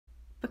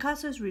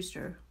Picasso's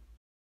Rooster.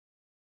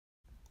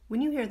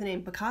 When you hear the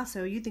name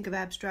Picasso, you think of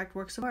abstract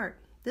works of art.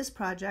 This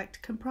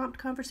project can prompt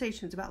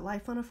conversations about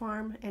life on a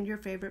farm and your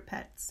favorite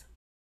pets.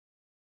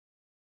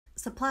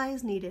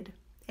 Supplies needed: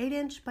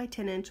 8-inch by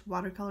 10-inch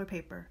watercolor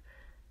paper,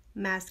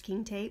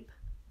 masking tape,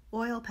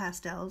 oil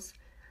pastels,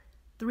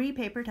 3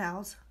 paper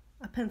towels,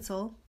 a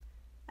pencil,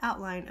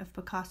 outline of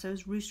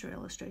Picasso's Rooster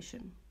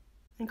illustration,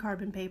 and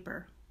carbon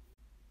paper.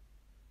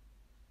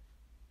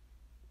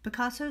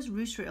 Picasso's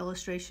Rooster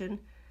illustration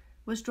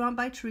was drawn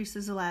by Teresa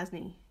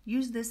Zelazny.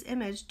 Use this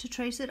image to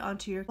trace it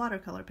onto your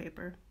watercolor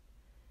paper.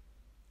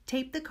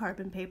 Tape the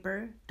carbon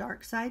paper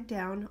dark side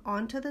down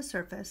onto the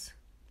surface,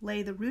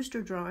 lay the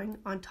rooster drawing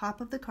on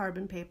top of the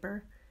carbon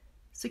paper,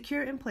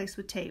 secure in place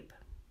with tape.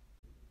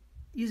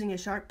 Using a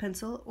sharp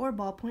pencil or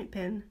ballpoint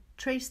pen,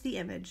 trace the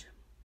image.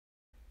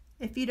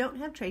 If you don't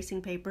have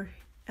tracing paper,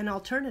 an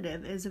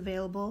alternative is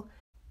available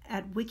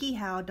at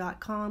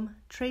wikihow.com,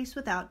 Trace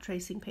Without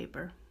Tracing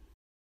Paper.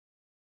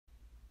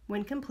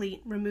 When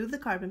complete, remove the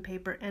carbon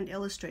paper and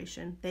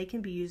illustration. They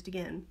can be used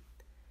again.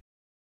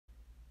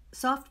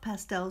 Soft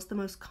pastels, the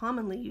most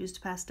commonly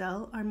used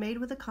pastel, are made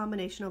with a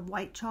combination of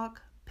white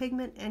chalk,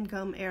 pigment, and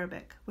gum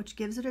arabic, which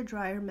gives it a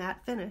drier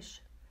matte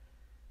finish.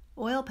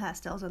 Oil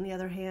pastels, on the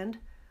other hand,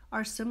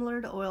 are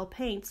similar to oil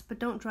paints but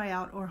don't dry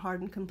out or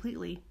harden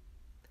completely.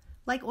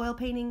 Like oil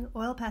painting,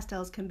 oil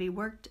pastels can be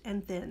worked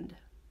and thinned.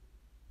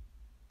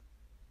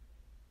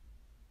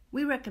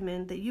 We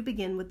recommend that you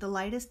begin with the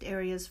lightest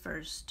areas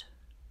first.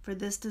 For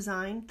this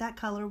design, that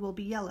color will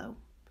be yellow.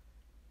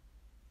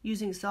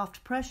 Using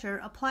soft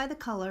pressure, apply the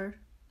color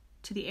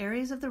to the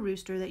areas of the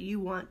rooster that you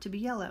want to be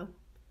yellow.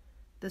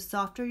 The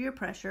softer your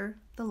pressure,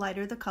 the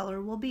lighter the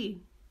color will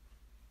be.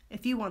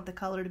 If you want the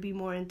color to be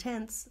more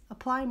intense,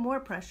 apply more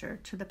pressure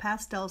to the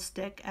pastel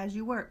stick as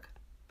you work.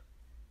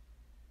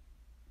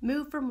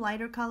 Move from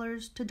lighter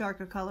colors to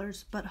darker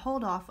colors, but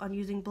hold off on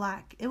using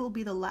black. It will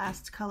be the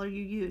last color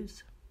you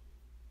use.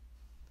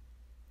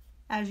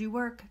 As you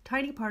work,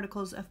 tiny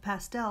particles of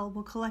pastel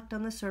will collect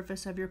on the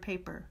surface of your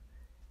paper.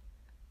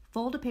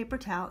 Fold a paper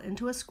towel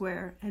into a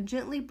square and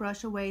gently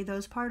brush away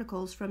those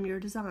particles from your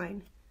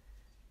design.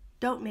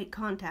 Don't make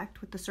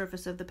contact with the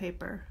surface of the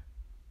paper.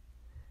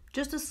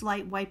 Just a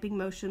slight wiping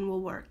motion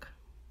will work.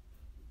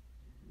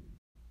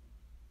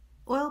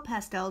 Oil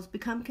pastels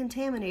become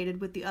contaminated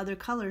with the other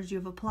colors you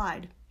have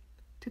applied.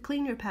 To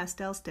clean your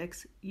pastel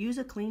sticks, use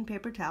a clean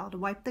paper towel to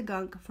wipe the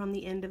gunk from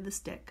the end of the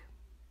stick.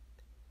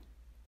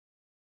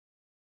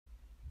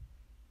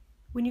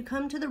 When you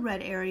come to the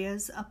red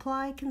areas,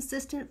 apply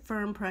consistent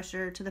firm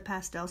pressure to the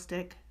pastel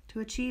stick to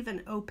achieve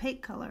an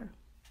opaque color.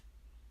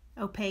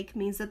 Opaque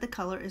means that the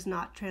color is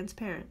not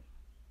transparent.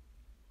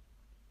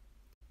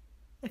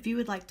 If you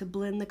would like to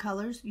blend the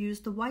colors,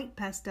 use the white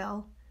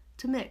pastel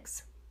to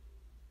mix.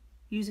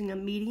 Using a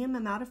medium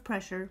amount of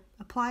pressure,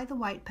 apply the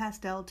white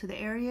pastel to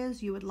the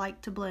areas you would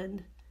like to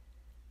blend,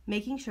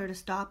 making sure to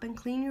stop and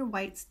clean your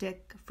white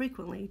stick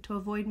frequently to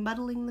avoid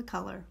muddling the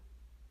color.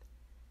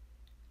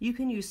 You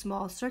can use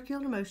small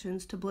circular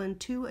motions to blend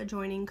 2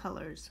 adjoining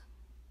colors.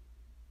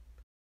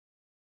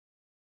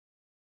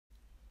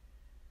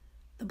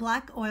 The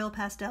black oil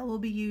pastel will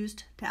be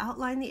used to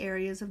outline the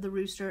areas of the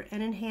rooster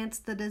and enhance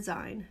the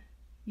design.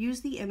 Use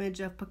the image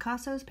of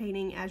Picasso's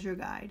painting as your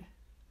guide.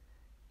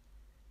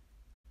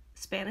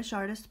 Spanish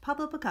artist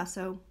Pablo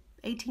Picasso,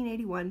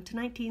 1881 to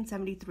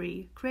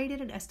 1973,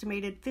 created an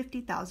estimated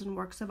 50,000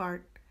 works of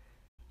art.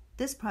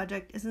 This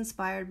project is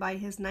inspired by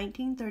his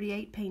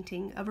 1938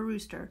 painting of a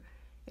rooster,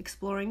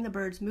 exploring the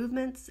bird's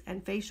movements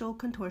and facial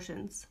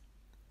contortions.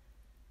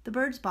 The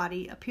bird's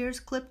body appears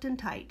clipped and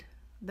tight,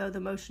 though the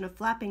motion of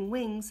flapping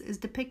wings is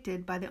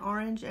depicted by the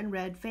orange and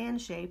red fan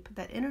shape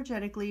that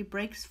energetically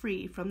breaks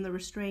free from the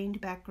restrained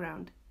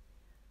background.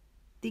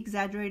 The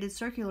exaggerated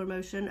circular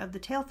motion of the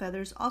tail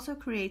feathers also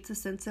creates a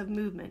sense of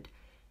movement,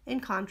 in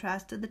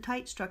contrast to the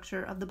tight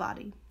structure of the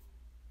body.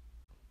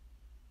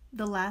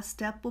 The last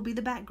step will be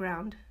the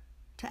background,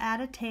 to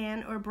add a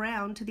tan or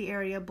brown to the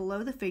area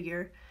below the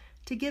figure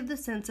to give the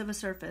sense of a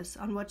surface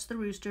on which the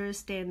rooster is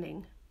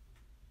standing.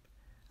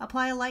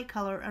 Apply a light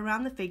color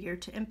around the figure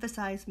to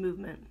emphasize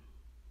movement.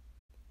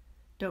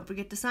 Don't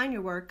forget to sign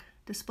your work.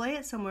 Display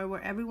it somewhere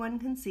where everyone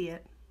can see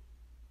it.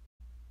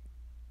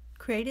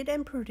 Created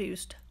and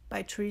produced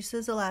by Teresa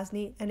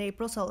Zelazny and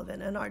April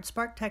Sullivan, an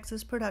ArtSpark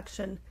Texas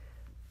production.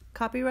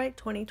 Copyright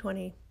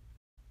 2020.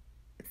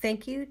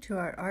 Thank you to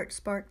our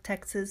ArtSpark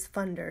Texas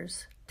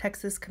funders: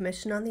 Texas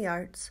Commission on the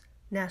Arts,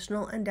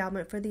 National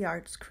Endowment for the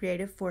Arts,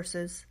 Creative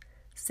Forces,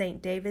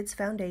 St. David's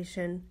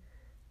Foundation,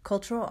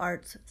 Cultural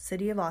Arts,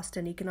 City of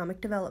Austin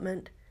Economic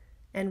Development,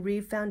 and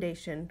Reeve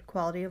Foundation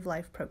Quality of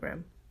Life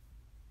Program.